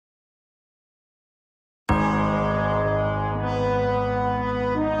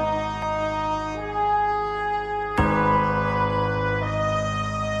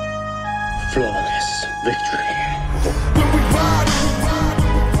victory. When we ride,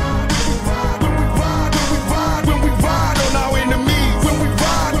 when we ride on our enemies. When we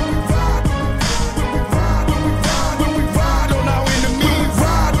ride, when we ride on our enemies.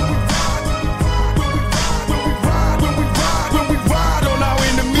 When we ride on our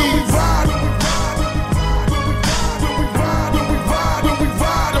enemies. When we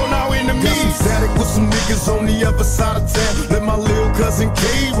ride on our enemies. Got some static with some niggas on the other side of town. Let my little cousin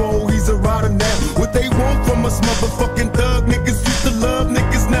K roll, he's a rider now. What they want from us, motherfucking thug niggas. Used to love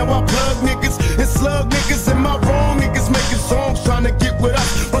niggas, now I plug niggas and slug niggas. Am I wrong? Niggas making songs trying to get with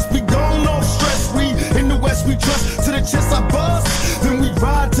us. Must be gone, no stress. We in the West, we trust. To the chest I bust, then we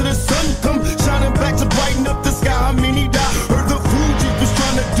ride till the sun come shining back to brighten up the sky. I mean he died. Heard the Fuji was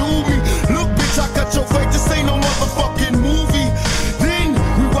trying to do me. Look, bitch, I cut your face. This ain't no motherfucking movie. Then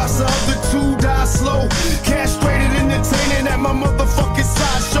we watch the other two die slow. Castrated, entertaining at my motherfucking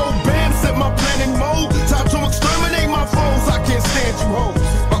sideshow. Bam, set my planning mode. Time to exterminate my foes. I can't stand you hoes.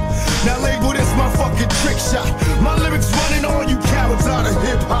 Now label this my fucking trick shot. My lyrics running all you cowards out of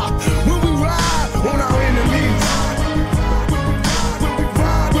hip hop. When we ride on our enemies. When we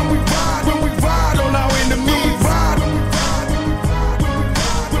ride on our enemies. When we ride on our enemies.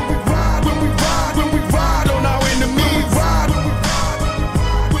 When we ride on our enemies.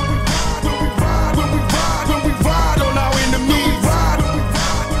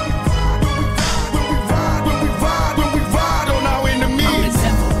 When we ride on our enemies.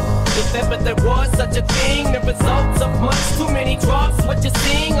 If ever there was such a thing, the results of much too many drops. What you're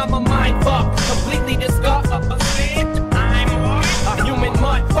seeing, I'm a mind fuck, completely disgusted. I'm a human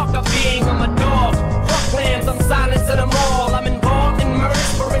motherfucker being, I'm a dog. Fuck plans, I'm silencing them all. I'm involved in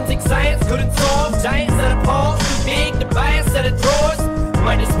murders, forensic science couldn't solve. Giants at a pause, too big, the bias at a drawers.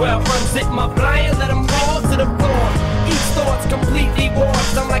 Might as well unzip my flyer, let them fall to the floor. Each thought's completely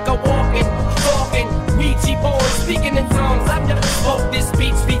warped. I'm like a walking, talking, Ouija board, speaking in tongues. I've never spoke this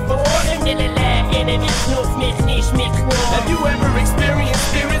speech before. Have you ever experienced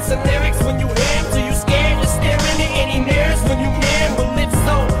spirits and lyrics when you hear them? Do you scared to stare into any mirrors when you near? Well, if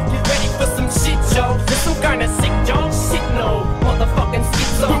so, get ready for some shit, yo. There's some kind of sick joke, shit, no, motherfucking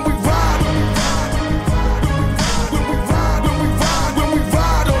schizo. When we ride on our enemies. When we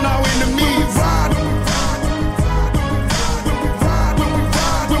ride on our enemies.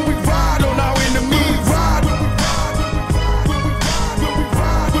 When we ride on our enemies.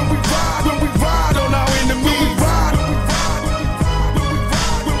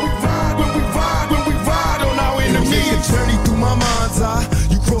 When we ride on our enemies. Take a journey through my mind's eye.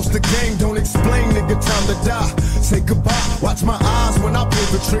 You cross the game, don't explain, nigga, time to die. Say goodbye, watch my eyes when I pull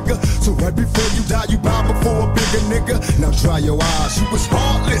the trigger. So right before you die, you bow before a bigger nigga. Now dry your eyes, you was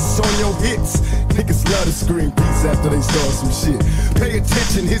heartless on your hits. Niggas love to scream peace after they start some shit. Pay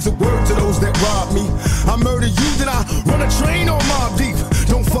attention, here's a word to those that rob me. I murder you, then I run a train on Mob D.